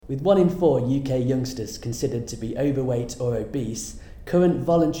With 1 in 4 UK youngsters considered to be overweight or obese, current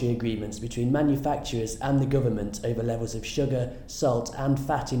voluntary agreements between manufacturers and the government over levels of sugar, salt and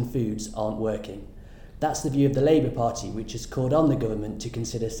fat in foods aren't working. That's the view of the Labour Party, which has called on the government to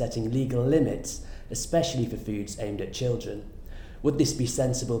consider setting legal limits, especially for foods aimed at children. Would this be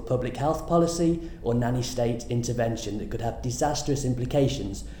sensible public health policy or nanny state intervention that could have disastrous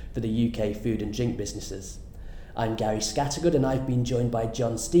implications for the UK food and drink businesses? I'm Gary Scattergood and I've been joined by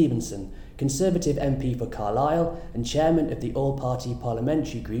John Stevenson, Conservative MP for Carlisle and Chairman of the All-Party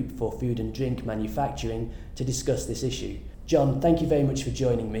Parliamentary Group for Food and Drink Manufacturing, to discuss this issue. John, thank you very much for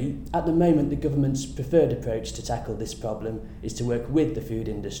joining me. At the moment, the government's preferred approach to tackle this problem is to work with the food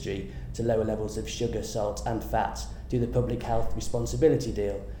industry to lower levels of sugar, salt and fat through the Public Health Responsibility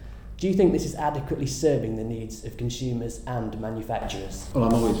Deal. Do you think this is adequately serving the needs of consumers and manufacturers? Well,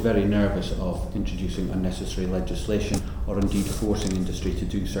 I'm always very nervous of introducing unnecessary legislation or indeed forcing industry to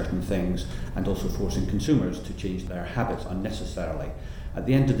do certain things and also forcing consumers to change their habits unnecessarily. At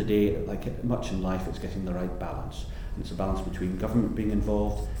the end of the day, like much in life, it's getting the right balance. And it's a balance between government being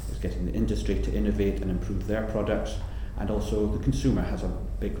involved, it's getting the industry to innovate and improve their products, and also the consumer has a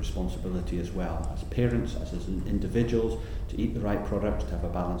big responsibility as well, as parents, as individuals, to eat the right products, to have a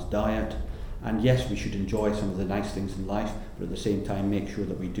balanced diet. And yes, we should enjoy some of the nice things in life, but at the same time make sure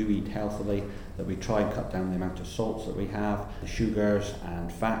that we do eat healthily, that we try and cut down the amount of salts that we have, the sugars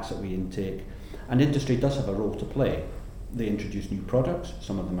and fats that we intake. And industry does have a role to play. They introduce new products,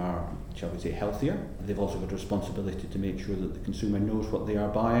 some of them are, shall we say, healthier. They've also got a responsibility to make sure that the consumer knows what they are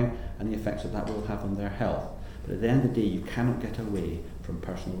buying and the effects that will have on their health. But at the end of the day, you cannot get away from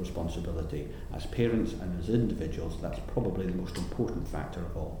personal responsibility. As parents and as individuals, that's probably the most important factor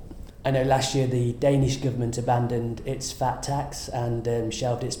of all. I know last year the Danish government abandoned its fat tax and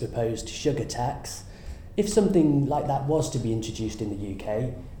shelved its proposed sugar tax. If something like that was to be introduced in the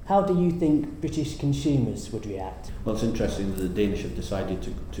UK, how do you think British consumers would react? Well, it's interesting that the Danish have decided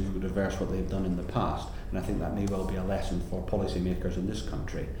to reverse what they've done in the past, and I think that may well be a lesson for policymakers in this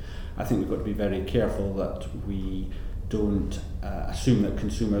country. I think we've got to be very careful that we don't assume that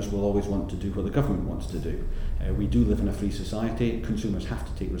consumers will always want to do what the government wants to do. We do live in a free society. Consumers have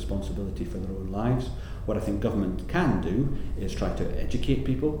to take responsibility for their own lives. What I think government can do is try to educate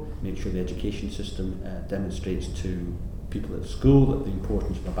people, make sure the education system demonstrates to people at school that the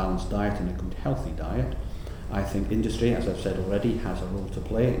importance of a balanced diet and a good healthy diet. I think industry, as I've said already, has a role to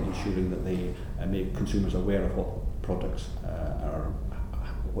play in ensuring that they make consumers aware of what products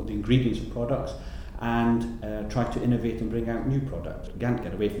what the ingredients of products, and try to innovate and bring out new products. We can't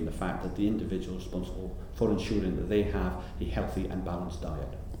get away from the fact that the individual is responsible for ensuring that they have a healthy and balanced diet.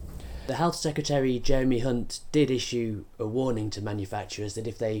 The Health Secretary, Jeremy Hunt, did issue a warning to manufacturers that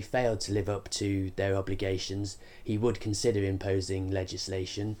if they failed to live up to their obligations, he would consider imposing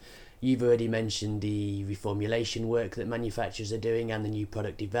legislation. You've already mentioned the reformulation work that manufacturers are doing and the new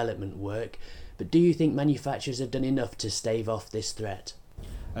product development work, but do you think manufacturers have done enough to stave off this threat?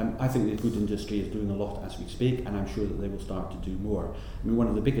 I think the food industry is doing a lot as we speak, and I'm sure that they will start to do more. I mean, one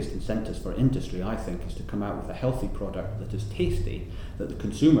of the biggest incentives for industry, I think, is to come out with a healthy product that is tasty, that the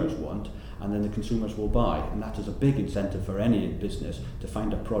consumers want, and then the consumers will buy. And that is a big incentive for any business, to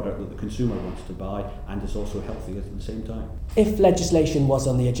find a product that the consumer wants to buy and is also healthy at the same time. If legislation was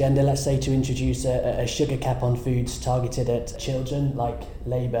on the agenda, let's say to introduce a sugar cap on foods targeted at children, like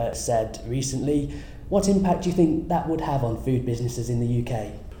Labour said recently, what impact do you think that would have on food businesses in the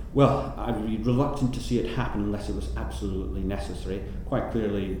UK? Well, I'd be reluctant to see it happen unless it was absolutely necessary. Quite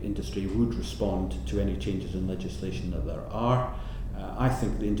clearly, industry would respond to any changes in legislation that there are. I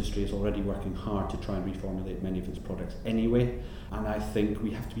think the industry is already working hard to try and reformulate many of its products anyway, and I think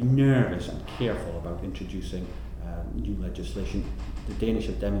we have to be nervous and careful about introducing new legislation. The Danish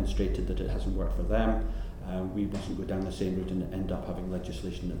have demonstrated that it hasn't worked for them. We mustn't go down the same route and end up having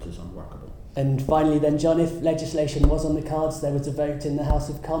legislation that is unworkable. And finally then, John, if legislation was on the cards, there was a vote in the House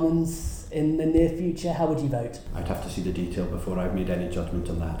of Commons in the near future, how would you vote? I'd have to see the detail before I've made any judgment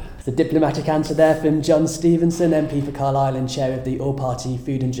on that. The diplomatic answer there from John Stevenson, MP for Carlisle and Chair of the All-Party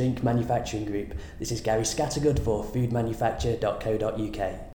Food and Drink Manufacturing Group. This is Gary Scattergood for foodmanufacture.co.uk.